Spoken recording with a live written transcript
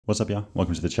What's up, y'all?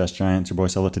 Welcome to the Chess Giant. It's your boy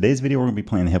Solo. Today's video, we're going to be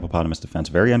playing the Hippopotamus Defense.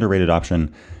 Very underrated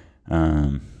option,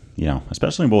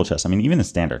 especially in bull chess. I mean, even in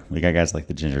standard. We got guys like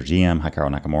the Ginger GM, Hikaru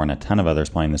Nakamura, and a ton of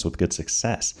others playing this with good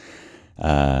success,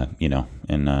 in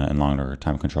longer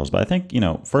time controls. But I think,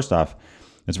 first off,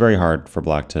 it's very hard for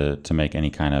black to make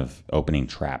any kind of opening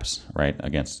traps, right,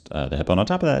 against the Hippo. And on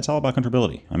top of that, it's all about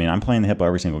controllability. I mean, I'm playing the Hippo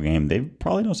every single game. They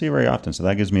probably don't see it very often, so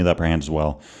that gives me the upper hand as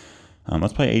well.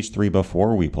 Let's play h3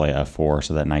 before we play f4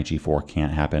 so that knight g4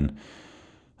 can't happen.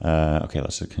 Okay,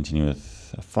 let's continue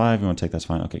with f5. You want to take, that's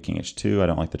fine. Okay, king h2. I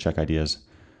don't like the check ideas.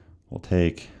 We'll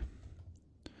take.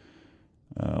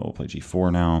 We'll play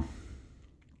g4 now.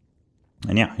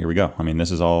 And yeah, here we go. I mean,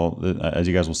 this is all, as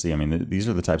you guys will see, I mean, these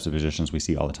are the types of positions we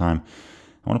see all the time.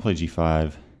 I want to play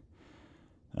g5.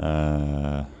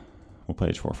 We'll play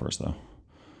h4 first, though.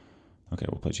 Okay,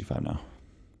 we'll play g5 now.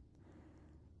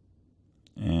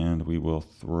 And we will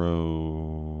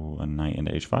throw a knight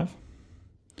into h5.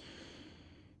 We'll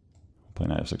play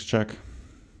knight f6 check.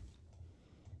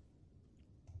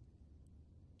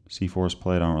 c4 is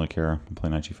played. I don't really care. I'll play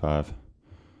knight g5.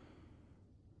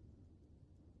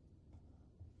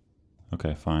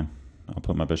 Okay, fine. I'll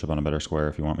put my bishop on a better square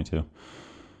if you want me to.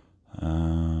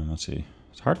 Let's see.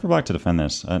 It's hard for black to defend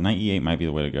this. Knight e8 might be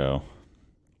the way to go,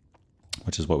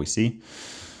 which is what we see.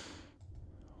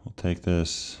 We'll take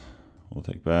this. We'll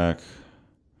take back.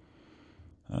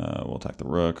 We'll attack the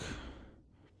rook.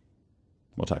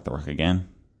 We'll attack the rook again.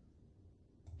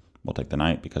 We'll take the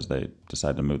knight because they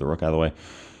decided to move the rook out of the way.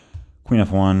 Queen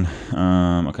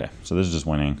f1. Okay, so this is just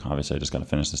winning. Obviously, I just got to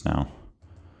finish this now.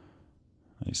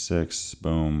 a6.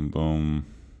 Boom, boom,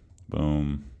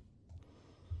 boom.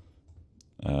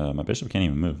 My bishop can't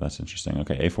even move. That's interesting.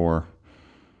 Okay, a4.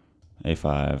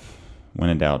 a5. When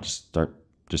in doubt, just start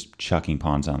chucking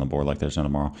pawns down the board like there's no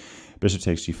tomorrow. Bishop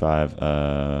takes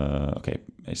g5. Okay,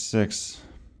 a6.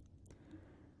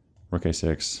 Rook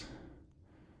a6.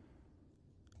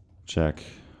 Check.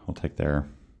 We'll take there.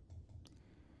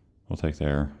 We'll take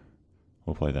there.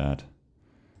 We'll play that.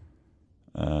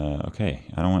 Okay,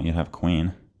 I don't want you to have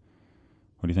queen.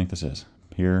 What do you think this is?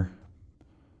 Here.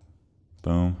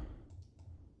 Boom.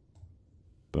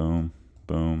 Boom.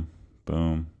 Boom.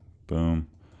 Boom. Boom.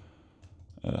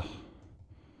 Ugh.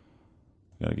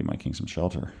 Gotta give my king some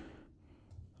shelter.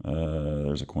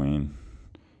 There's a queen.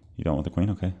 You don't want the queen?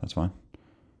 Okay, that's fine.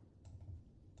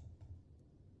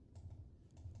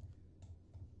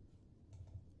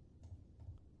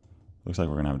 Looks like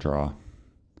we're gonna have a draw.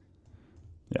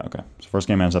 Yeah, okay. So first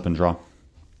game ends up in draw.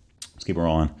 Let's keep it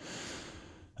rolling.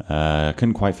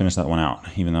 Couldn't quite finish that one out,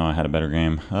 even though I had a better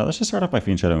game. Let's just start off by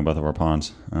fiend shadowing both of our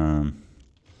pawns.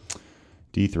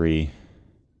 D3.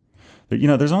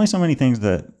 There's only so many things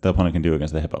that the opponent can do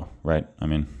against the Hippo, right? I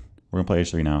mean, we're going to play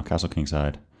h3 now, castle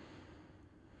kingside.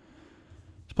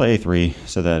 Let's play a3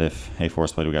 so that if a4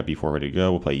 is played, we got b4 ready to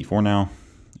go. We'll play e4 now.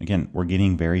 Again, we're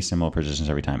getting very similar positions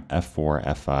every time. f4,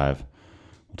 f5.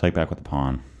 We'll take back with the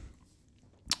pawn.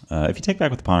 If you take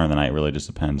back with the pawn or the knight, it really just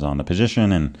depends on the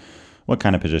position and what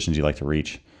kind of positions you like to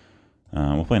reach.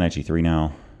 We'll play knight g3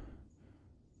 now.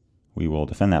 We will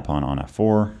defend that pawn on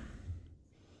f4.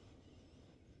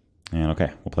 And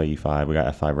okay, we'll play e5. We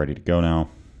got f5 ready to go now.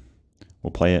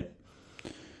 We'll play it.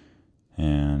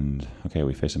 And okay,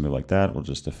 we face a move like that. We'll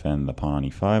just defend the pawn on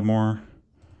e5 more.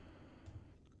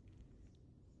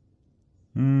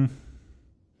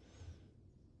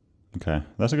 Okay,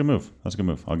 that's a good move. That's a good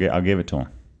move. I'll give it to him.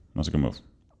 That's a good move.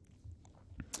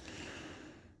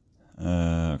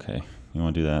 Okay, you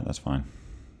want to do that? That's fine.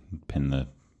 Pin the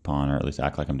pawn, or at least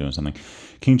act like I'm doing something.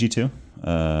 King g2.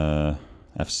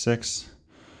 F6.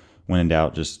 When in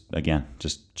doubt, just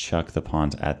chuck the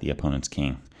pawns at the opponent's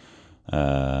king.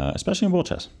 Especially in bull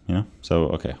chess, So,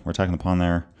 okay, we're attacking the pawn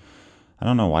there. I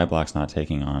don't know why black's not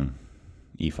taking on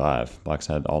e5. Black's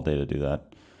had all day to do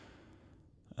that.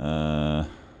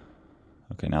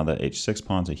 Okay, now that h6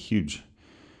 pawn's a huge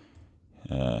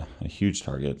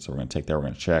target, so we're going to take there. We're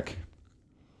going to check.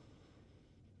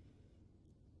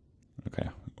 Okay,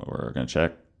 we're going to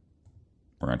check.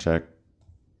 We're going to check.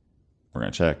 We're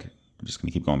going to check. We're just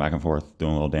going to keep going back and forth, doing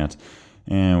a little dance,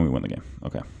 and we win the game.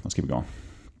 Okay, let's keep it going.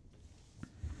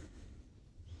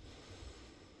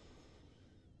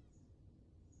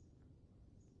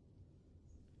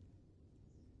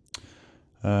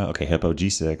 Okay, Hippo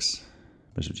g6,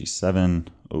 bishop g7.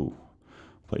 Oh,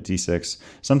 play d6.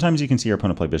 Sometimes you can see your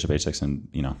opponent play bishop h6 and,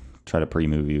 try to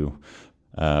pre-move you.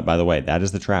 By the way, that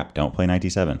is the trap. Don't play knight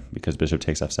d7 because bishop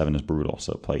takes f7 is brutal.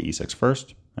 So play e6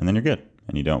 first, and then you're good,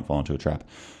 and you don't fall into a trap.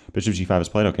 Bishop g5 is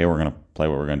played. Okay, we're going to play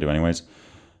what we're going to do anyways.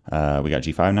 We got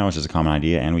g5 now, which is a common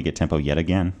idea, and we get tempo yet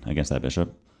again against that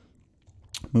bishop.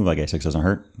 Move like a6 doesn't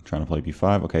hurt. I'm trying to play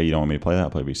b5. Okay, you don't want me to play that. I'll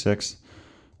play b6.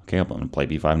 Okay, I'm going to play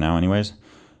b5 now anyways.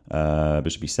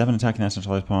 Bishop b7 attacking that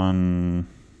centralized pawn.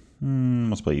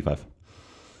 Let's play e5.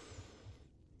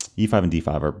 e5 and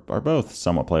d5 are both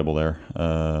somewhat playable there.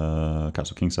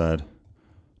 Castle kingside.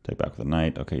 Take back with a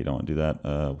knight. Okay, you don't want to do that.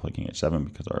 We'll play king h7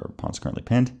 because our pawn's currently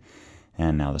pinned.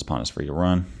 And now this pawn is free to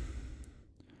run.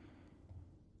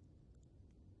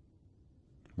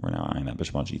 We're now eyeing that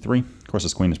bishop on g3. Of course,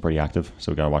 this queen is pretty active,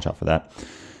 so we got to watch out for that.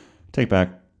 Take back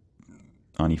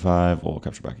on e5. We'll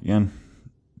capture back again.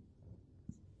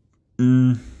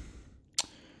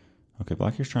 Okay,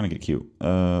 black here's trying to get cute.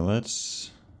 Let's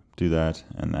do that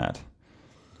and that.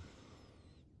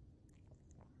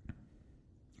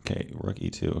 Okay, rook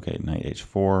e2. Okay, knight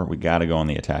h4. We got to go on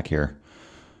the attack here.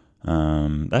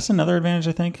 That's another advantage,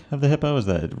 I think, of the Hippo, is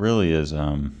that it really is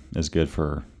good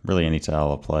for really any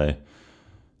style of play.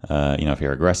 You know, if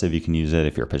you're aggressive, you can use it.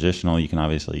 If you're positional, you can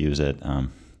obviously use it.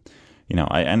 You know,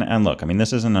 and look, I mean,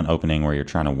 this isn't an opening where you're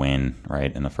trying to win,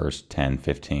 right, in the first 10,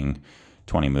 15,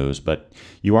 20 moves, but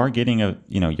you are getting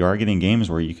getting games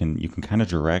where you can kind of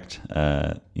direct,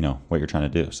 you know, what you're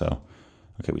trying to do. So,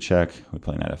 okay, we check. We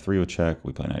play knight f3 with check.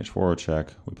 We play knight h4 with check.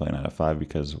 We play knight f5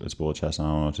 because it's bullet chess and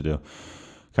I don't know what to do.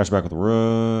 Catch back with the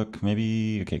rook,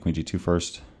 maybe. Okay, queen g2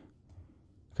 first.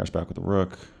 Catch back with the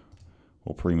rook.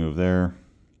 We'll pre-move there.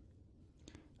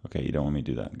 Okay, you don't want me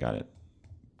to do that. Got it.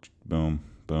 Boom,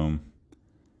 boom,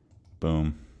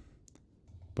 boom,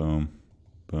 boom,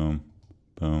 boom,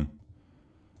 boom.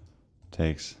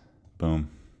 Takes, boom.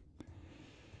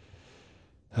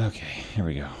 Okay, here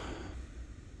we go.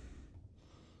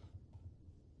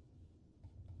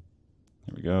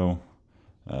 There we go.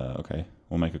 Okay,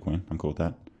 we'll make a queen. I'm cool with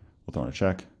that. We'll throw in a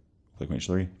check. Play queen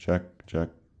h3. Check, check.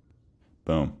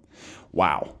 Boom.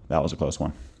 Wow, that was a close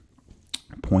one.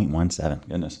 0.17.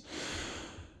 Goodness.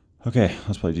 Okay,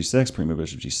 let's play g6. Pre-move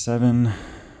bishop g7.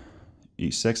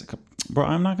 e6. Bro,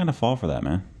 I'm not going to fall for that,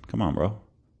 man. Come on, bro. What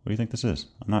do you think this is?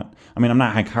 I'm not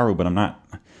Hikaru, but I'm not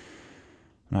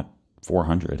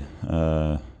 400.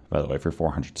 By the way, if you're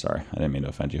 400, sorry. I didn't mean to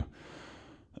offend you.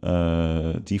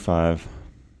 d5.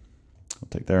 We'll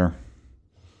take there.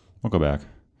 We'll go back.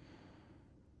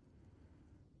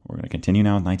 We're going to continue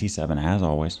now with knight d7, as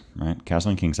always, right?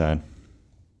 Castling kingside.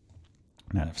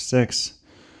 Knight f6.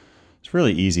 It's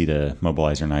really easy to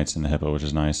mobilize your knights in the Hippo, which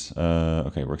is nice.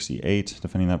 Okay, rook c8,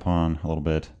 defending that pawn a little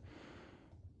bit.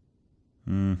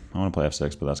 I want to play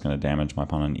f6, but that's going to damage my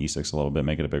pawn on e6 a little bit,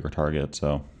 make it a bigger target.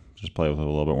 So just play with a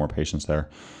little bit more patience there,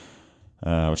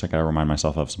 which I got to remind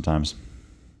myself of sometimes.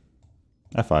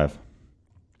 f5.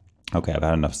 Okay, I've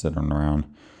had enough sitting around.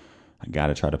 I got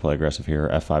to try to play aggressive here.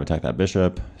 f5, attack that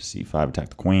bishop. c5, attack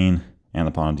the queen and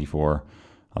the pawn on d4.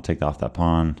 I'll take off that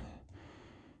pawn.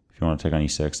 If you want to take on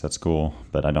e6, that's cool,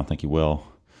 but I don't think you will.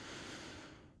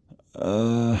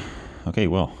 Okay,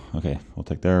 you will. Okay, we'll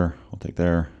take there. We'll take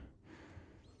there.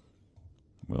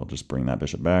 We'll just bring that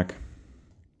bishop back.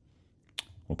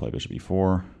 We'll play bishop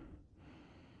e4.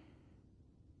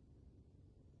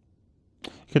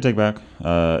 You could take back.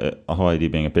 A whole idea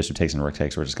being if bishop takes and rook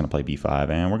takes, we're just going to play b5,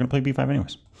 and we're going to play b5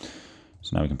 anyways.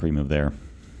 So now we can pre-move there.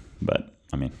 But,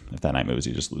 I mean, if that knight moves,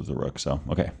 you just lose the rook. So,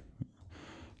 okay.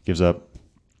 Gives up,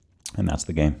 and that's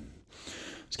the game.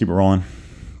 Let's keep it rolling.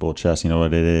 Bullet chess, you know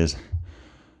what it is.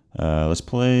 Let's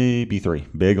play b3.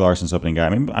 Big Larson's opening guy. I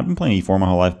mean, I've been playing e4 my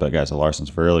whole life, but guys, the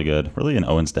Larson's really good. Really an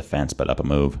Owen's defense, but up a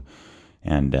move.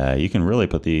 And you can really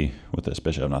put with this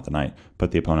bishop, not the knight,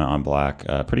 put the opponent on black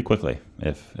pretty quickly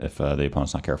if the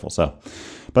opponent's not careful. So,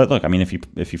 but look, I mean, if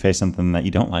you face something that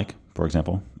you don't like, for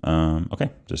example, okay,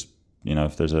 just, you know,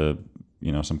 if there's a,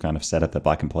 you know, some kind of setup that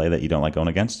black can play that you don't like going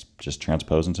against, just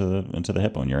transpose into the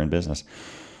Hippo and you're in business.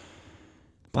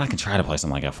 Black can try to play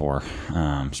something like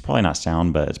f4. It's probably not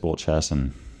sound, but it's bullet chess,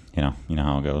 and you know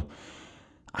how it'll go.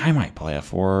 I might play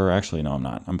f4. Actually, no, I'm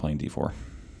not. I'm playing d4.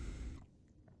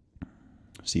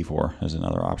 c4 is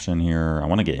another option here. I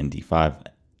want to get in d5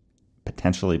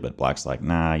 potentially, but black's like,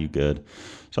 nah, you good.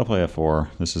 So I'll play f4.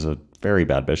 This is a very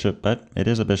bad bishop, but it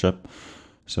is a bishop,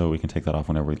 so we can take that off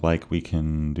whenever we like. We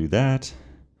can do that.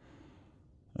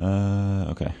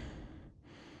 Okay.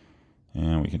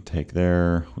 And we can take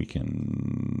there. We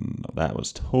can... That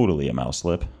was totally a mouse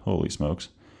slip. Holy smokes.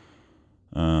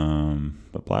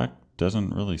 But black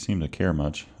doesn't really seem to care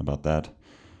much about that.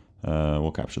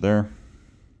 We'll capture there.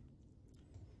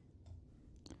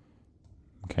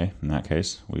 Okay, in that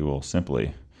case, we will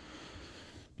simply...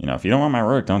 You know, if you don't want my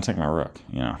rook, don't take my rook.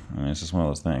 You know, I mean, it's just one of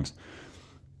those things.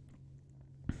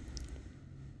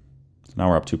 So now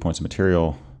we're up 2 points of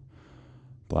material.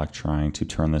 Black trying to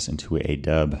turn this into a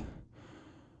dub.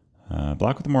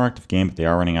 Black with a more active game, but they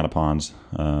are running out of pawns.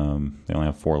 They only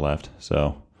have 4 left,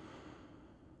 so...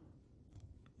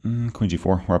 Queen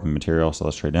g4, we're up in material, so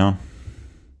let's trade down.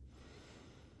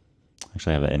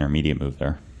 Actually, I have an intermediate move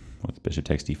there with bishop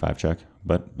takes d5 check,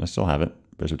 but I still have it.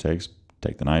 Bishop takes,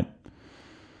 take the knight.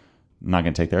 I'm not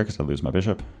going to take there because I lose my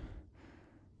bishop.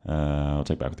 I'll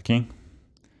take back with the king.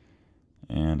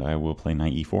 And I will play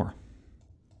knight e4.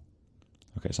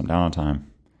 Okay, so I'm down on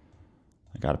time.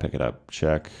 I got to pick it up.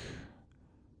 Check.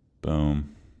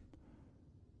 Boom.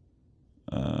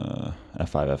 F5,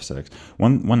 F6.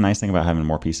 One nice thing about having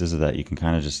more pieces is that you can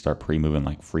kind of just start pre-moving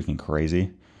like freaking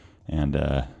crazy. And,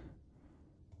 okay,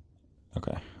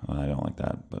 well, I don't like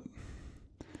that, but...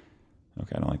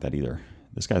 Okay, I don't like that either.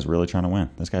 This guy's really trying to win.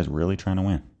 This guy's really trying to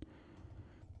win.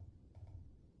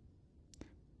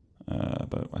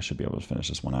 But I should be able to finish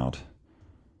this one out.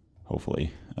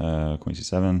 Hopefully. Queen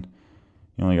c7.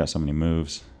 You only got so many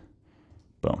moves.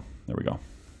 Boom. There we go.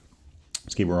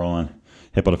 Let's keep rolling.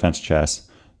 Hippo Defense chess.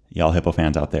 Y'all Hippo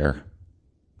fans out there.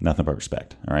 Nothing but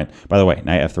respect. All right. By the way,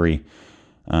 knight f3.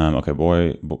 Okay,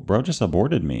 bro just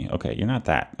aborted me. Okay, you're not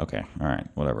that. Okay, all right,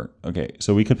 whatever. Okay,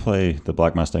 so we could play the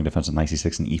Black Mustang defense with knight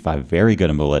c6 and e5. Very good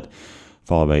in bullet,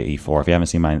 followed by e4. If you haven't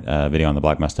seen my video on the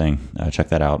Black Mustang, check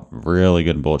that out. Really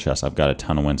good in bullet chess. I've got a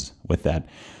ton of wins with that.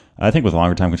 I think with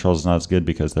longer time controls, it's not as good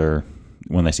because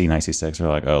when they see knight c6, they're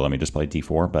like, oh, let me just play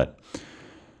d4. But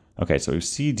okay, so we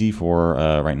see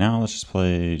d4 right now. Let's just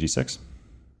play g6.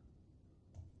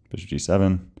 Bishop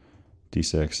g7,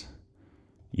 d6,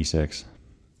 e6.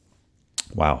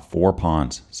 Wow, 4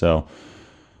 pawns. So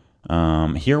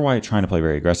here White trying to play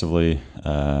very aggressively.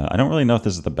 I don't really know if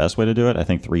this is the best way to do it. I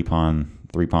think 3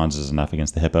 pawns is enough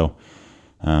against the Hippo.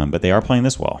 But they are playing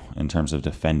this well in terms of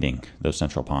defending those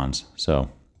central pawns. So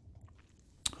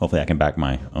hopefully I can back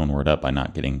my own word up by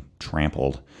not getting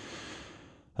trampled.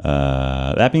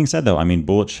 That being said, though, I mean,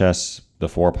 bullet chess, the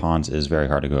 4 pawns is very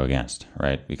hard to go against,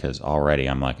 right? Because already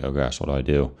I'm like, oh gosh, what do I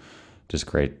do?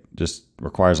 Just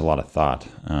requires a lot of thought.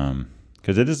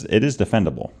 Because it is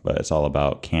defendable, but it's all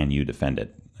about can you defend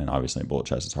it? And obviously in bullet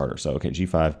chess it's harder. So okay,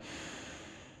 g5.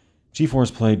 g4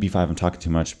 is played, b5 I'm talking too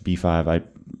much. b5 I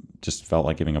just felt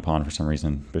like giving a pawn for some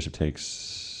reason. Bishop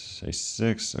takes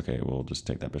a6. Okay, we'll just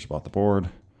take that bishop off the board.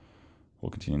 We'll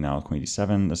continue now with queen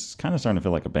d7. This is kind of starting to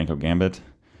feel like a Banco Gambit.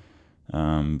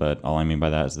 But all I mean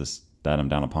by that is that I'm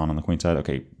down a pawn on the queen side.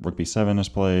 Okay, rook b7 is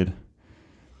played.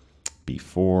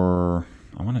 b4.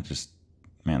 I want to just...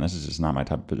 Man, this is just not my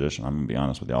type of position. I'm going to be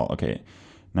honest with y'all. Okay,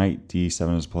 knight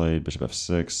d7 is played. Bishop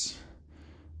f6.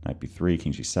 Knight b3.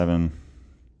 King g7.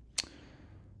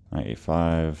 Knight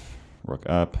a5. Rook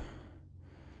up.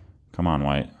 Come on,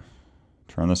 White.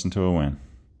 Turn this into a win.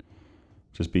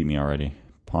 Just beat me already.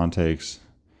 Pawn takes.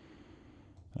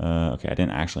 Okay, I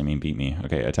didn't actually mean beat me.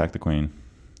 Okay, attack the queen.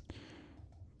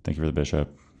 Thank you for the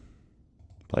bishop.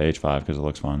 Play h5 because it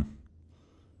looks fun.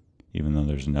 Even though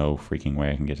there's no freaking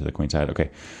way I can get to the queen side.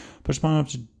 Okay, push pawn up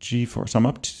to g4.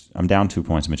 So I'm down 2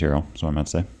 points of material, so I meant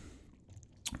to say.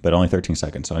 But only 13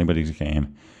 seconds, so anybody's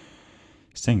game.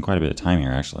 It's taking quite a bit of time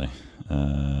here, actually.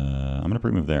 I'm going to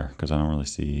pre-move there, because I don't really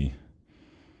see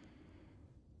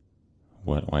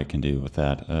what White can do with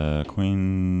that.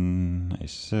 Queen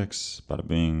a6, bada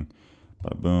bing,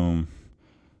 bada boom.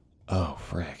 Oh,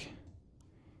 frick.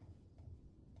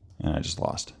 And I just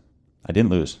lost. I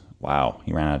didn't lose. Wow,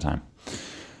 he ran out of time.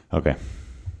 Okay.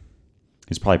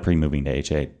 He's probably pre-moving to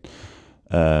h8.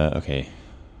 Okay.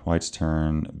 White's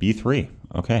turn. b3.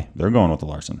 Okay, they're going with the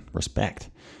Larson. Respect.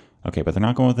 Okay, but they're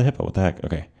not going with the Hippo. What the heck?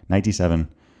 Okay, knight d7.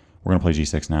 We're going to play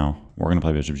g6 now. We're going to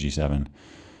play bishop g7.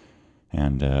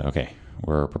 And, okay,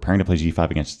 we're preparing to play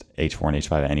g5 against h4 and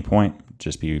h5 at any point.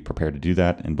 Just be prepared to do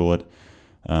that in bullet.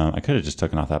 I could have just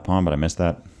taken off that pawn, but I missed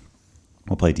that.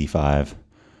 We'll play d5.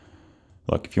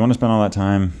 Look, if you want to spend all that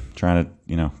time trying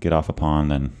to, get off a pawn,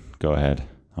 then go ahead.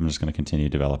 I'm just going to continue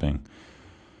developing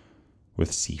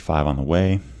with c5 on the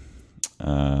way.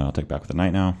 I'll take back with the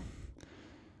knight now.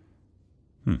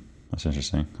 That's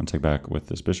interesting. I'll take back with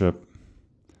this bishop.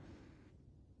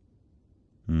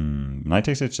 Knight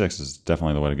takes h6 is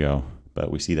definitely the way to go, but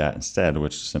we see that instead,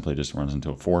 which simply just runs into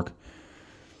a fork.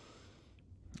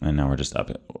 And now we're just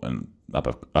up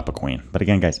a queen. But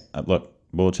again, guys, look.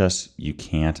 Bullet chess, you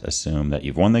can't assume that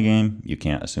you've won the game. You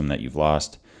can't assume that you've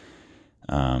lost.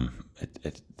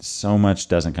 So much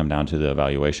doesn't come down to the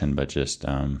evaluation, but just,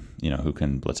 who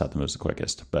can blitz out the moves the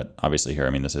quickest. But obviously here, I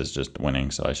mean, this is just winning,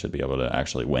 so I should be able to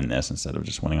actually win this instead of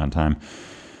just winning on time.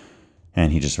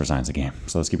 And he just resigns the game.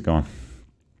 So let's keep it going.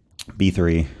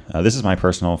 b3. This is my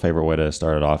personal favorite way to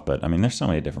start it off, but, I mean, there's so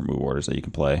many different move orders that you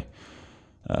can play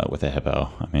with a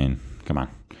Hippo. I mean, come on.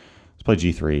 Let's play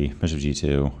g3, bishop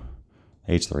g2.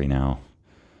 H3 now.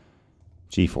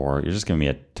 G4. You're just giving me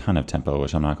a ton of tempo,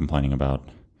 which I'm not complaining about.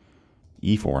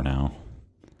 E4 now.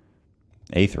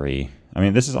 A3. I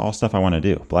mean, this is all stuff I want to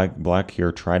do. Black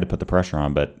here tried to put the pressure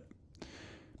on, but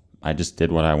I just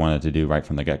did what I wanted to do right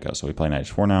from the get-go. So we play knight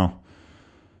h4 now.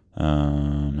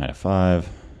 Knight f5.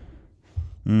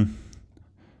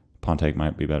 Pawn take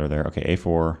might be better there. Okay,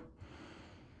 a4.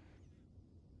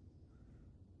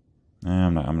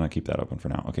 I'm gonna keep that open for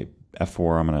now. Okay,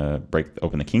 f4. I'm gonna break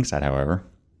open the king side, however.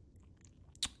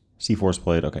 c4 is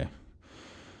played. Okay,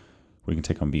 we can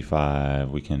take on b5.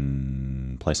 We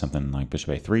can play something like bishop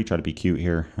a3. Try to be cute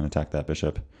here and attack that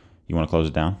bishop. You want to close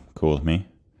it down? Cool with me.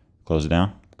 Close it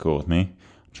down? Cool with me.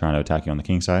 I'm trying to attack you on the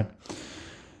king side.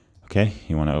 Okay,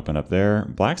 you want to open up there.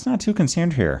 Black's not too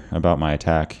concerned here about my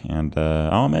attack, and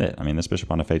I'll admit it. I mean, this bishop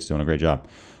on f8 is doing a great job.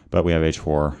 But we have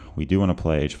h4. We do want to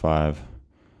play h5,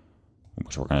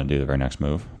 which we're going to do the very next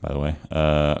move, by the way.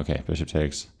 Okay, bishop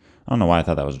takes. I don't know why I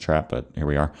thought that was a trap, but here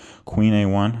we are. Queen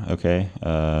a1. Okay,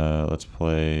 let's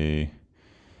play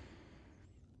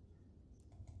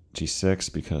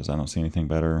g6 because I don't see anything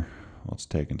better. Let's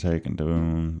take and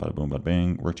boom, bada boom, bada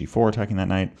bing. Rook g4, attacking that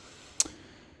knight.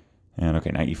 And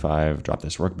okay, knight e5, drop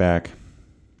this rook back.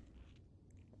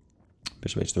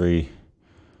 Bishop h3.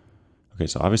 Okay,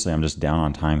 so obviously I'm just down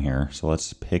on time here, so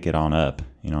let's pick it on up.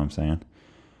 You know what I'm saying?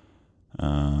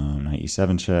 Knight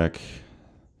e7 check.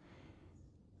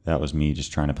 That was me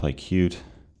just trying to play cute.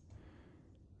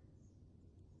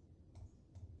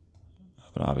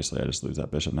 But obviously I just lose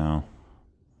that bishop now.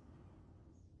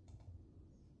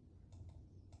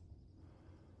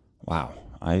 Wow,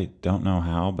 I don't know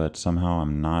how, but somehow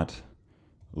I'm not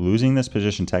losing this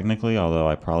position technically, although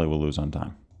I probably will lose on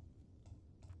time.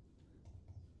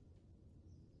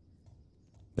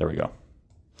 There we go.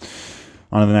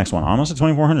 On to the next one. Almost at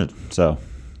 2,400. So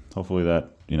hopefully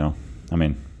that, you know, I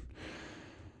mean,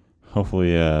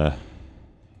 hopefully y'all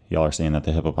are seeing that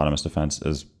the Hippopotamus Defense,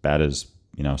 as bad as,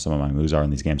 you know, some of my moves are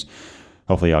in these games,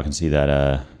 hopefully y'all can see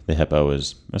that the Hippo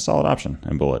is a solid option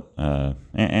in Bullet,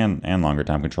 and longer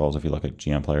time controls if you look at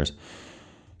GM players.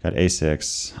 Got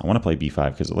a6. I want to play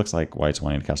b5 because it looks like white's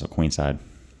wanting to castle queenside,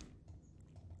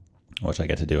 which I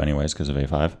get to do anyways because of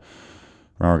a5.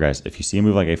 Remember, guys, if you see a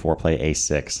move like a4, play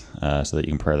a6 so that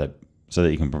you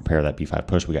can prepare that b5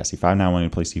 push. We got c5 now. Wanting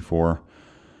to play c4.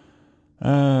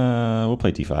 We'll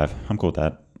play d5. I'm cool with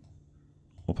that.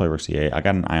 We'll play rook c8. I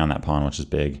got an eye on that pawn, which is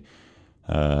big,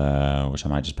 which I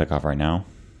might just pick off right now.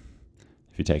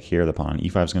 If you take here, the pawn on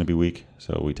e5 is going to be weak,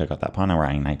 so we take off that pawn. Now we're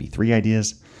eyeing knight b3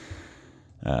 ideas.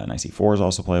 Knight c4 is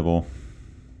also playable.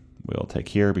 We'll take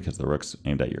here because the rook's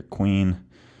aimed at your queen.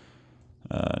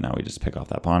 Now we just pick off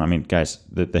that pawn. I mean, guys,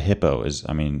 the Hippo is,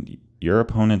 I mean, your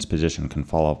opponent's position can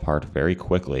fall apart very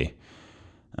quickly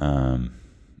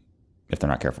if they're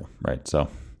not careful, right? So,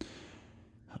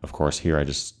 of course, here I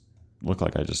just look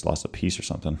like I just lost a piece or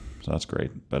something, so that's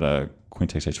great. But queen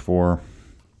takes h4,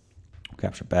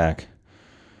 capture back.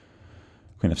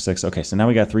 Queen f6. Okay, so now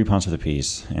we got 3 pawns for the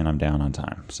piece, and I'm down on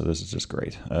time. So this is just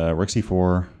great. Rook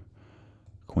c4,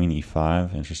 queen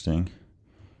e5. Interesting.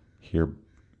 Here,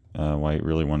 white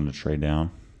really wanted to trade down.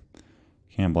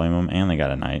 Can't blame them. And they got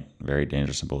a knight. Very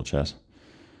dangerous in bullet chess.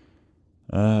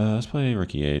 Let's play rook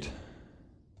e8.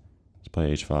 Let's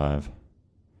play h5.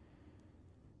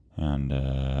 And,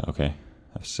 okay,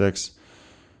 f6.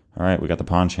 All right, we got the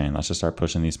pawn chain. Let's just start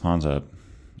pushing these pawns up.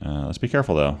 Let's be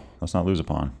careful, though. Let's not lose a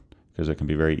pawn, because it can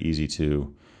be very easy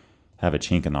to have a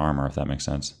chink in the armor, if that makes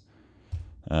sense.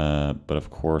 But of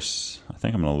course, I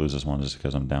think I'm going to lose this one just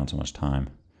because I'm down so much time.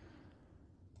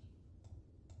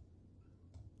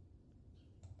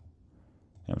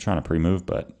 I'm trying to pre-move,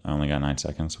 but I only got 9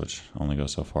 seconds, which only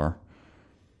goes so far.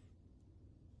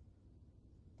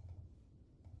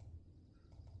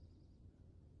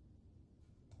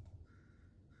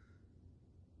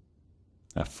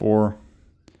 f4,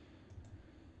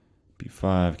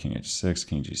 b5, king h6,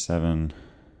 king g7.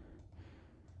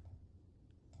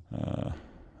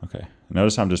 Okay.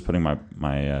 Notice I'm just putting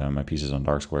my pieces on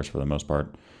dark squares for the most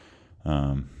part,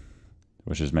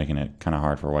 which is making it kind of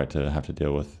hard for white to have to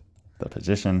deal with the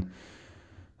position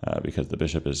because the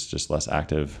bishop is just less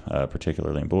active,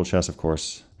 particularly in bullet chess, of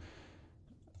course.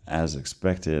 As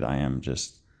expected, I am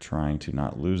just trying to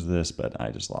not lose this, but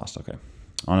I just lost. Okay.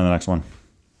 On to the next one.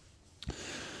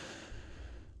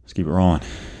 Let's keep it rolling.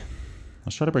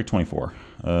 Let's try to break 24.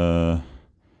 Okay,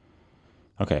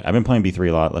 I've been playing b3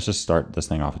 a lot. Let's just start this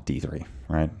thing off at d3,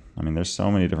 right? I mean, there's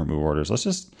so many different move orders. Let's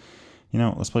just, you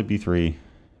know, let's play b3,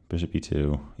 bishop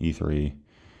b2, e3,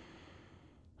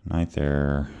 knight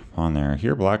there, pawn there.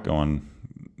 Here, black going,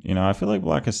 you know, I feel like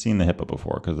black has seen the Hippo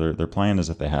before because they're playing as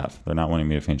if they have. They're not wanting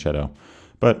me to fianchetto.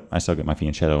 But I still get my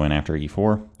fianchetto in after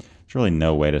e4. There's really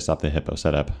no way to stop the hippo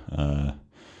setup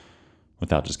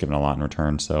without just giving a lot in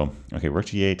return. So, okay, rook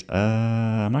g8.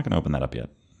 I'm not going to open that up yet.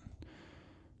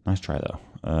 Nice try, though.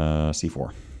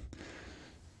 c4.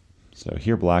 So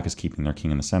here black is keeping their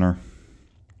king in the center.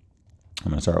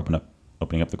 I'm going to start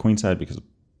opening up the queen side because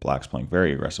black's playing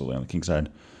very aggressively on the king side.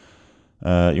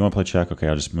 You want to play check? Okay,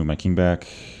 I'll just move my king back.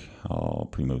 I'll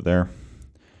pre-move there.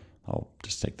 I'll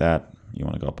just take that. You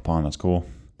want to go up a pawn? That's cool.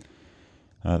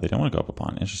 They don't want to go up a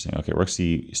pawn. Interesting. Okay, rook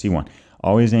c1.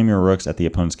 Always aim your rooks at the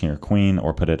opponent's king or queen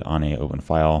or put it on a open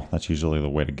file. That's usually the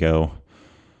way to go.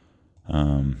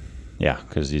 Yeah,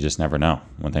 because you just never know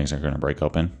when things are going to break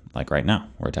open. Like right now,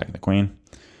 we're attacking the queen.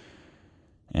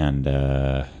 And,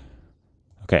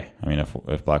 okay, I mean,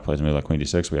 if black plays a move like queen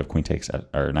d6, we have queen takes,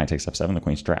 or knight takes f7, the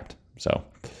queen's trapped. So,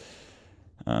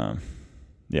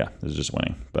 yeah, this is just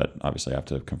winning. But obviously I have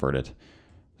to convert it.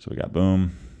 So we got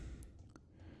boom.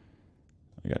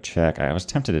 We got check. I was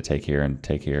tempted to take here and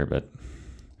take here, but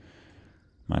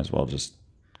might as well just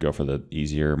go for the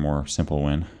easier, more simple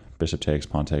win. Bishop takes,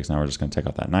 pawn takes. Now we're just going to take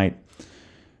out that knight.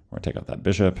 We're going to take out that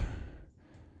bishop.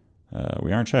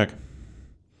 We are in check.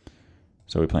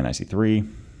 So we play knight c3.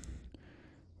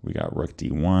 We got rook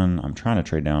d1. I'm trying to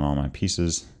trade down all my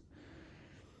pieces.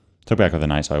 Took back with a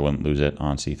knight so I wouldn't lose it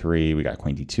on c3. We got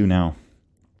queen d2 now.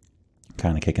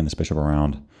 Kind of kicking this bishop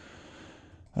around.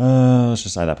 Let's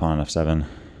just side that pawn on f7.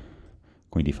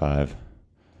 Queen d5.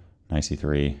 Knight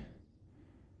c3.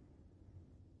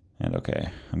 And okay,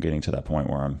 I'm getting to that point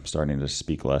where I'm starting to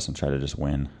speak less and try to just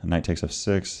win. Knight takes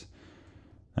f6.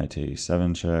 Knight to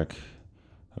e7 check.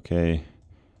 Okay.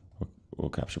 We'll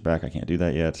capture back. I can't do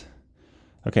that yet.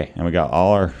 Okay, and we got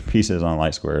all our pieces on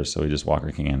light squares, so we just walk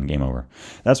our king in, game over.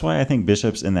 That's why I think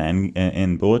bishops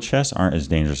in bullet chess aren't as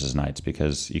dangerous as knights,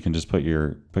 because you can just put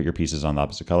your pieces on the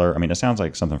opposite color. I mean, it sounds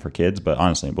like something for kids, but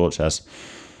honestly, in bullet chess,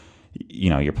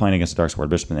 you know, you're playing against a dark squared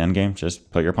bishop in the endgame.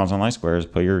 Just put your pawns on light squares,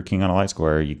 put your king on a light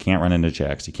square. You can't run into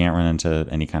checks. You can't run into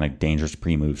any kind of dangerous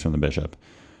pre-moves from the bishop.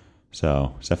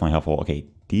 So it's definitely helpful. Okay,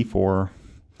 d4,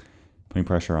 putting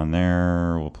pressure on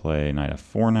there. We'll play knight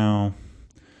f4 now.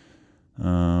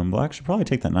 Black should probably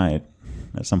take that knight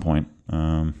at some point.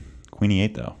 Queen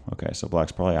e8 though. Okay, so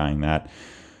black's probably eyeing that,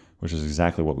 which is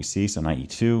exactly what we see. So knight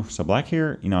e2. So black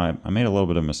here, you know, I made a little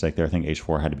bit of a mistake there. I think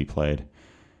h4 had to be played.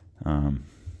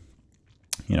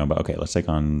 You know, but okay, let's take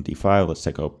on d5. Let's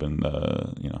take open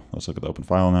the, you know, let's look at the open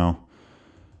file now.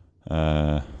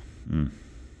 Play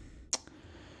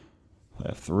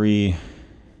f3.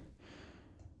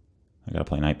 I gotta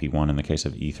play knight b1 in the case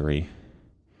of e3.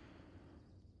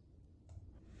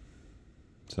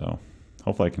 So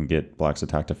hopefully I can get black's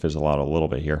attack to fizzle out a little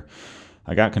bit here.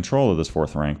 I got control of this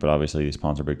fourth rank, but obviously these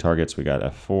pawns are big targets. We got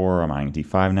f4. I'm eyeing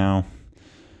d5 now.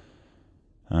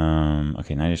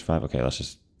 Okay, knight h5. Okay, let's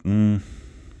just...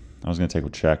 I was going to take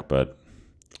with check, but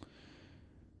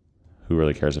who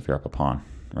really cares if you're up a pawn,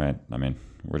 right? I mean,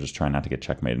 we're just trying not to get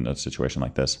checkmate in a situation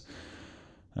like this.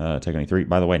 Taking e3.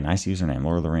 By the way, nice username,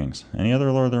 Lord of the Rings. Any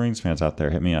other Lord of the Rings fans out there,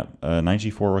 hit me up. Knight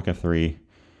g4, rook f3.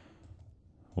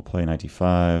 We'll play knight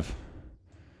d5.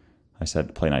 I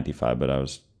said play knight d5, but I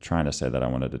was trying to say that I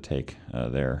wanted to take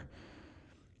there.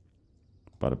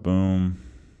 Bada boom.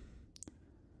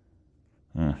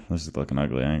 This is looking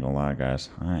ugly. I ain't gonna lie, guys.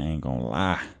 I ain't gonna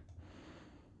lie.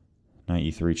 Knight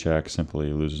e3 check.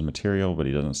 Simply loses material, but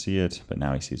he doesn't see it. But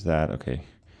now he sees that. Okay.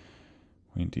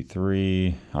 Queen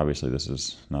d3. Obviously, this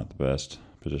is not the best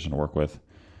position to work with.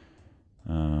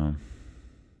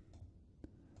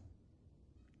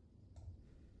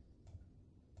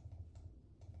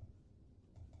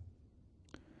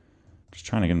 Just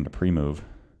trying to get him to pre-move.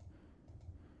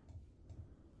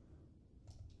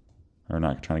 Or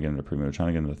not trying to get him to pre-move, trying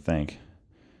to get him to think.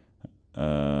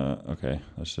 Okay,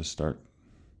 let's just start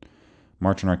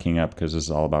marching our king up because this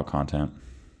is all about content.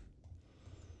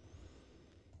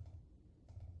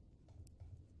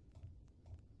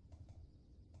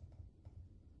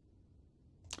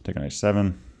 Take on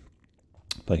h7,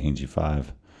 play king g5.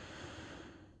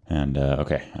 And,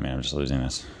 okay, I mean, I'm just losing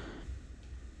this.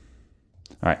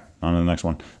 All right, on to the next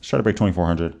one. Let's try to break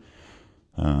 2400.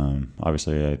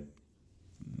 Obviously, I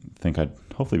think I'd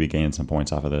hopefully be gaining some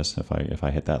points off of this if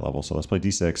I hit that level. So let's play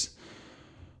d6,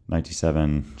 knight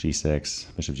d7,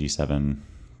 g6, bishop g7.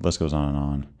 List goes on and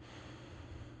on.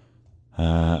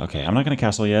 Okay, I'm not going to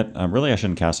castle yet. Really, I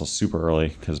shouldn't castle super early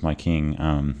because my king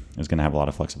is going to have a lot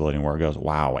of flexibility in where it goes.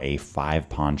 Wow, a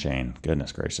 5-pawn chain.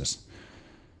 Goodness gracious.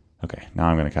 Okay, now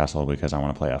I'm going to castle because I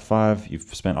want to play f5. You've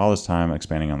spent all this time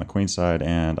expanding on the queen side,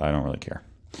 and I don't really care.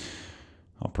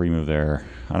 I'll pre-move there.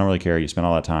 I don't really care. You spent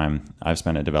all that time. I've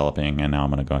spent it developing, and now I'm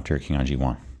going to go after your king on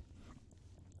g1.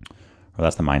 Or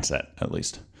that's the mindset, at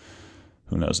least.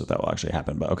 Who knows if that will actually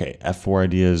happen. But okay, f4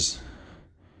 ideas.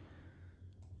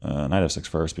 Knight f6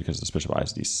 first because this bishop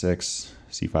eyes d6.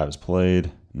 c5 is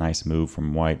played. Nice move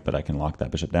from white, but I can lock that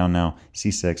bishop down now.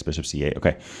 c6, bishop c8.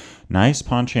 Okay, nice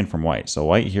pawn chain from white. So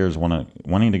white here is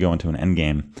wanting to go into an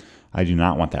endgame. I do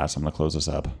not want that, so I'm going to close this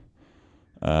up.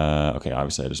 Okay,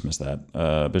 obviously I just missed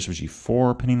that. Bishop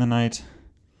g4, pinning the knight.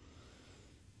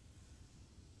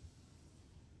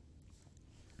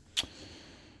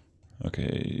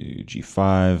 Okay,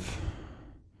 g5.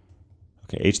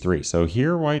 Okay, h3. So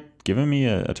here white giving me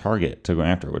a target to go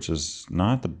after, which is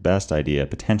not the best idea,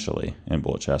 potentially, in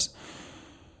bullet chess.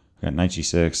 I got knight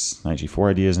g6, knight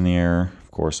g4 ideas in the air. Of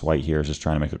course, white here is just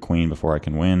trying to make a queen before I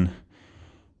can win.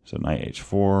 So knight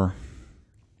h4.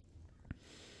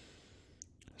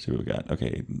 Let's see what we got.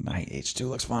 Okay, knight h2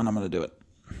 looks fun. I'm going to do it.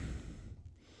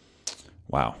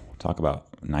 Wow, talk about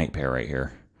knight pair right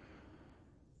here.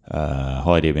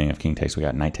 Whole idea being if king takes, we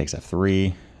got knight takes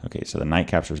f3. Okay, so the knight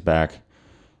captures back.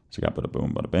 So we got bada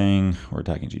boom, bada bang. We're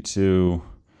attacking g2.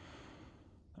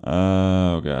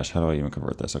 Oh gosh, how do I even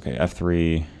convert this? Okay,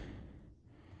 f3.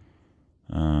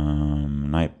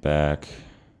 Knight back.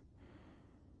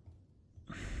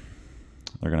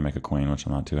 They're going to make a queen, which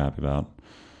I'm not too happy about.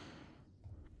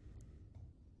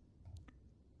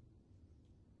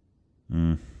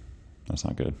 That's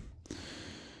not good.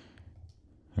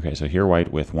 Okay, so here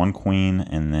white with one queen,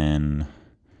 and then,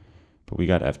 but we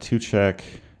got f2 check.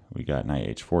 We got knight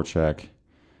h4 check.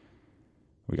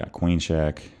 We got queen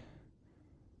check.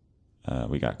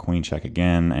 We got queen check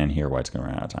again, and here white's going to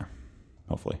run out of time,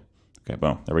 hopefully. Okay,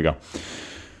 boom, there we go.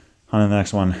 On to the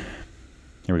next one.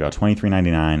 Here we go,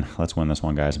 23.99. Let's win this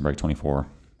one, guys, and break 24.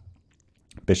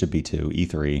 Bishop b2,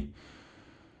 e3,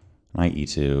 knight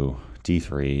e2,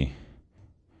 d3.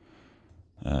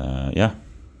 Yeah,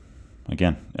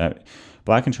 again,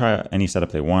 black can try any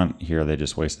setup they want. Here they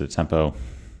just wasted a tempo.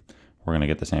 We're going to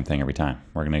get the same thing every time.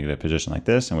 We're going to get a position like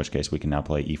this, in which case we can now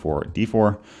play e4,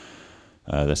 d4.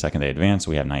 The second they advance,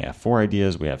 we have knight f4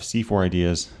 ideas. We have c4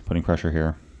 ideas, putting pressure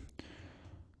here.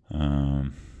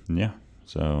 Yeah,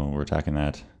 so we're attacking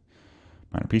that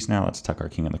minor piece now. Let's tuck our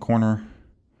king in the corner.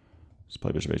 Let's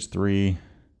play bishop h3.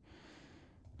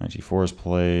 Knight g4 is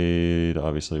played.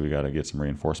 Obviously, we got to get some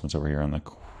reinforcements over here on the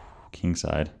king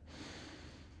side.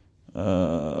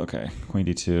 Okay, queen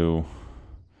d2.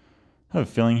 I have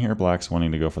a feeling here black's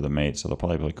wanting to go for the mate, so they'll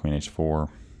probably play queen h4.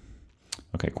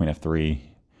 Okay, queen f3.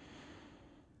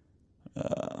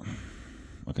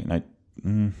 Okay, knight.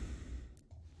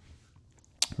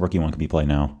 Rook e1 can be played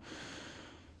now.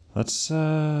 Let's,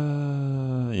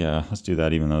 yeah, let's do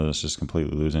that even though this is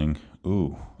completely losing.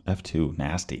 Ooh, f2,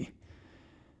 nasty.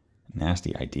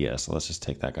 Nasty idea, so let's just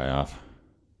take that guy off.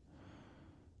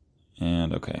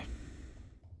 And okay.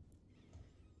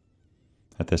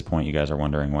 At this point, you guys are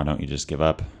wondering, why don't you just give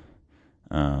up?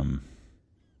 And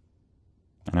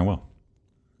I will.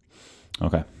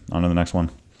 Okay, on to the next one.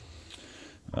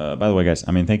 By the way, guys,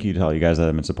 I mean, thank you to all you guys that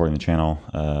have been supporting the channel.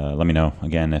 Let me know,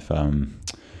 again, if, you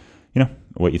know,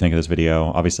 what you think of this video.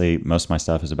 Obviously, most of my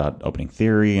stuff is about opening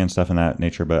theory and stuff in that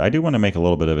nature, but I do want to make a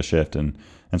little bit of a shift and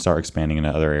start expanding into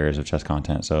other areas of chess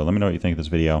content. So let me know what you think of this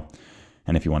video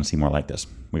and if you want to see more like this.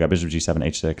 We got bishop g7,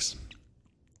 h6,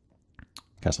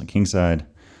 castling kingside.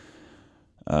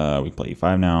 We can play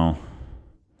e5 now.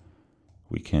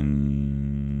 We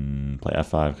can play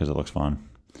f5 because it looks fun.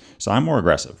 So I'm more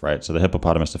aggressive, right? So the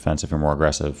Hippopotamus Defense, if you're more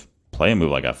aggressive, play a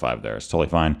move like f5 there. It's totally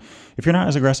fine. If you're not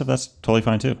as aggressive, that's totally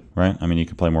fine too, right? I mean, you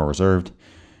can play more reserved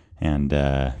and,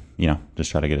 you know,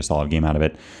 just try to get a solid game out of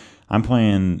it. I'm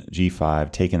playing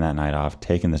g5, taking that knight off,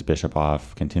 taking this bishop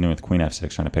off, continuing with queen f6,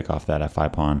 trying to pick off that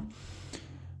f5 pawn.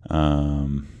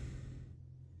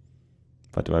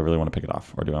 But do I really want to pick it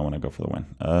off, or do I want to go for the win?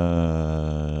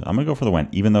 I'm going to go for the win,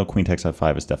 even though queen takes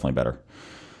f5 is definitely better.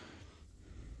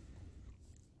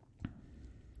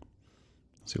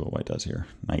 Let's see what white does here.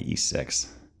 Knight e6.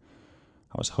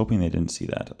 I was hoping they didn't see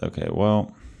that. Okay,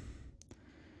 well,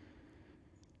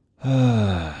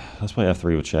 let's play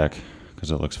f3 with check,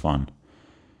 because it looks fun.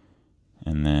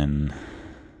 And then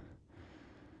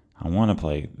I want to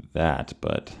play that,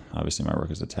 but obviously my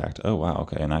rook is attacked. Oh, wow,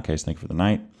 okay, in that case, thank you for the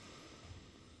knight.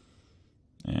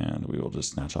 And we will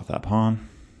just snatch off that pawn.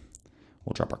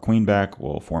 We'll drop our queen back.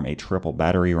 We'll form a triple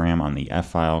battery ram on the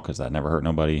f-file, because that never hurt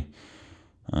nobody.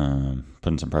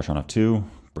 Putting some pressure on f2.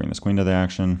 Bring this queen to the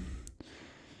action.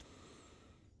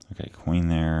 Okay, queen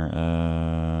there.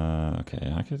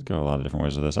 Okay, I could go a lot of different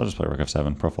ways with this. I'll just play rook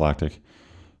f7, prophylactic.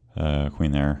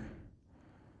 Queen there.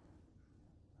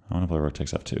 I want to play rook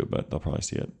takes f2, but they'll probably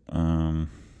see it.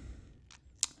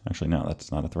 Actually, no,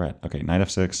 that's not a threat. Okay, knight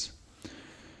f6.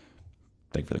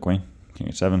 Take for the queen. King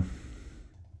h7.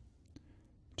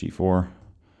 g4.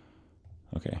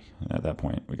 Okay, at that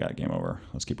point, we got game over.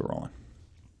 Let's keep it rolling.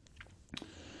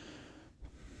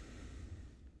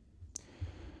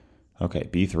 Okay,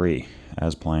 b3,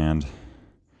 as planned.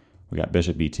 We got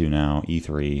bishop b2 now,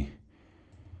 e3.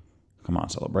 Come on,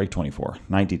 Solo, break 24.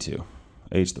 Knight d2,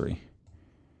 h3,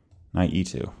 knight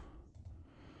e2.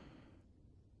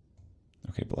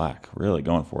 Okay, black really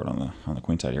going for it on the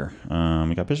queen side here.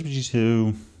 We got bishop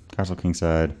g2, castle king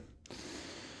side.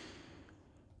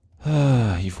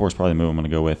 e4 is probably the move I'm going to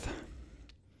go with.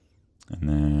 And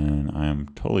then I am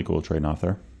totally cool trading off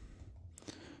there.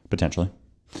 Potentially.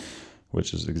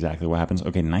 Which is exactly what happens.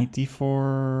 Okay, knight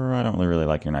d4. I don't really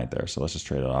like your knight there, so let's just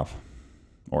trade it off.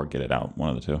 Or get it out, one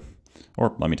of the two.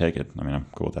 Or let me take it. I mean, I'm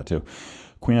cool with that too.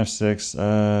 Queen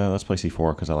f6. Let's play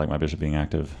c4 because I like my bishop being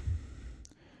active.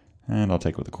 And I'll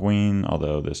take with the queen,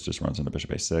 although this just runs into bishop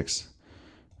a6.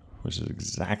 Which is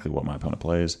exactly what my opponent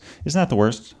plays. Isn't that the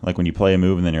worst? Like when you play a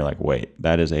move and then you're like, wait,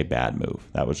 that is a bad move.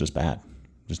 That was just bad.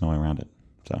 There's no way around it.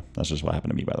 So that's just what happened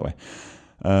to me, by the way.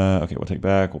 Okay, we'll take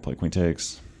back. We'll play queen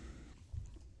takes.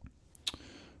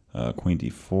 Queen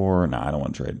d4. Nah, I don't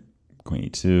want to trade. Queen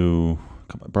e2.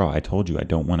 Come on, bro, I told you I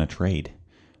don't want to trade.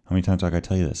 How many times do I gotta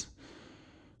tell you this?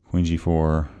 Queen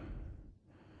g4.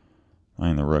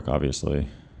 Eyeing the rook, obviously.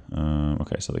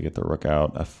 Okay, so they get the rook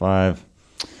out. f5.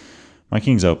 My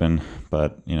king's open,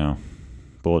 but, you know,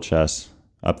 bullet chess,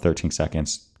 up 13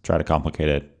 seconds. Try to complicate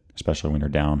it, especially when you're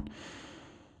down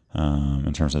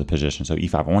in terms of the position. So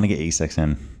e5, I want to get a6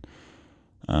 in.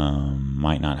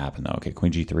 Might not happen, though. Okay,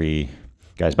 queen g3.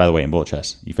 Guys, by the way, in bullet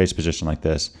chess, you face a position like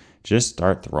this, just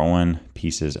start throwing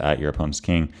pieces at your opponent's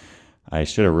king. I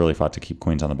should have really fought to keep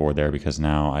queens on the board there because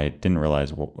now I didn't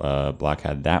realize black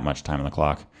had that much time on the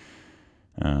clock.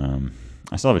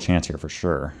 I still have a chance here for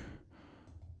sure.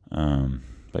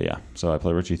 But yeah, so I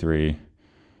play rook g3,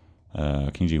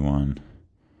 king g1.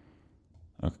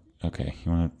 Okay,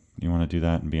 you wanna do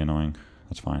that and be annoying?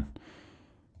 That's fine.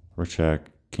 Rook check,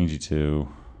 king g2.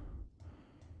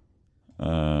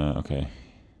 Okay,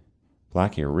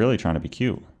 black here really trying to be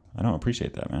cute. I don't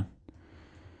appreciate that, man.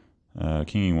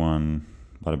 King e1,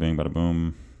 bada bing, bada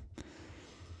boom.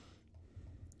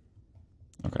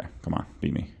 Okay, come on,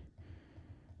 beat me.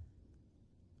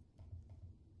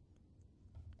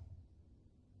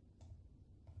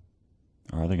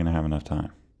 Are they going to have enough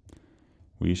time?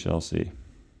 We shall see.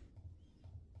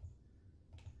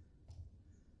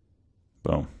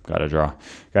 Boom. Got a draw.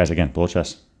 Guys, again, bullet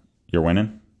chess. You're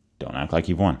winning. Don't act like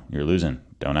you've won. You're losing.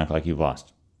 Don't act like you've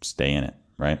lost. Stay in it,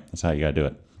 right? That's how you got to do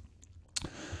it.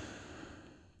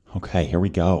 Okay, here we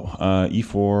go.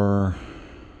 E4.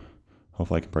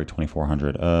 Hopefully I can break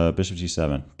 2400. Bishop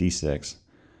g7, d6.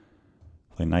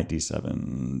 Play knight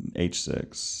d7,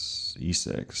 h6,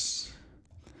 e6.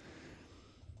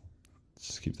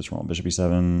 Just keep this rolling. Bishop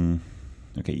e7.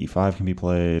 Okay, e5 can be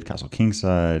played. Castle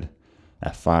kingside.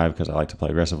 f5 because I like to play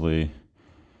aggressively.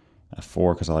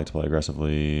 f4 because I like to play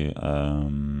aggressively.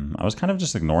 I was kind of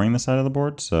just ignoring this side of the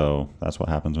board, so that's what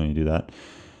happens when you do that.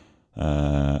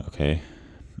 Okay.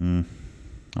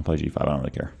 I'll play g5. I don't really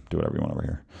care. Do whatever you want over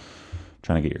here.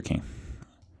 Trying to get your king.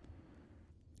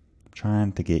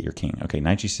 Trying to get your king. Okay,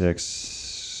 knight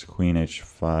g6. Queen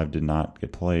h5 did not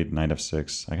get played. Knight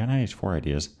f6. I got knight h4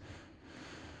 ideas.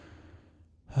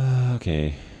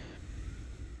 Okay.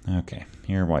 Okay.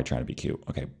 Here, white trying to be cute.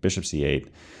 Okay, bishop c8.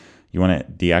 You want to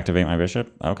deactivate my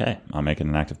bishop? Okay, I'll make it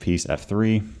an active piece.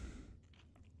 f3.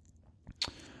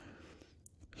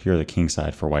 Here, the king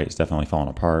side for white is definitely falling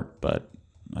apart, but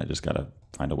I just got to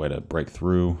find a way to break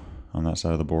through on that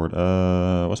side of the board.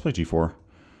 Let's play g4.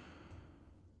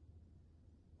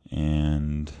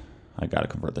 And I got to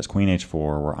convert this. Queen h4.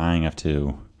 We're eyeing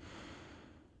f2.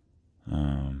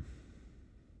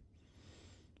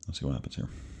 Let's see what happens here.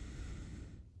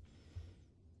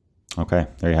 Okay,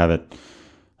 there you have it.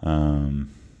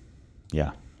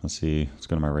 Yeah, let's see. Let's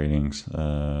go to my ratings.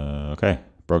 Okay,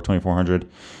 broke 2400.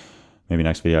 Maybe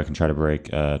next video I can try to break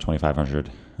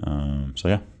 2500. So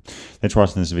yeah, thanks for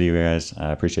watching this video, guys.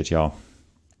 I appreciate y'all.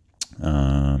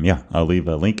 Yeah, I'll leave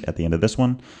a link at the end of this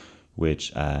one,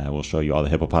 which will show you all the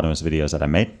hippopotamus videos that I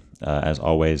made. As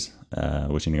always,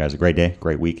 wishing you guys a great day,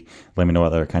 great week. Let me know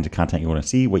what other kinds of content you want to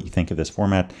see, what you think of this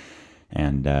format,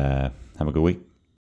 and have a good week.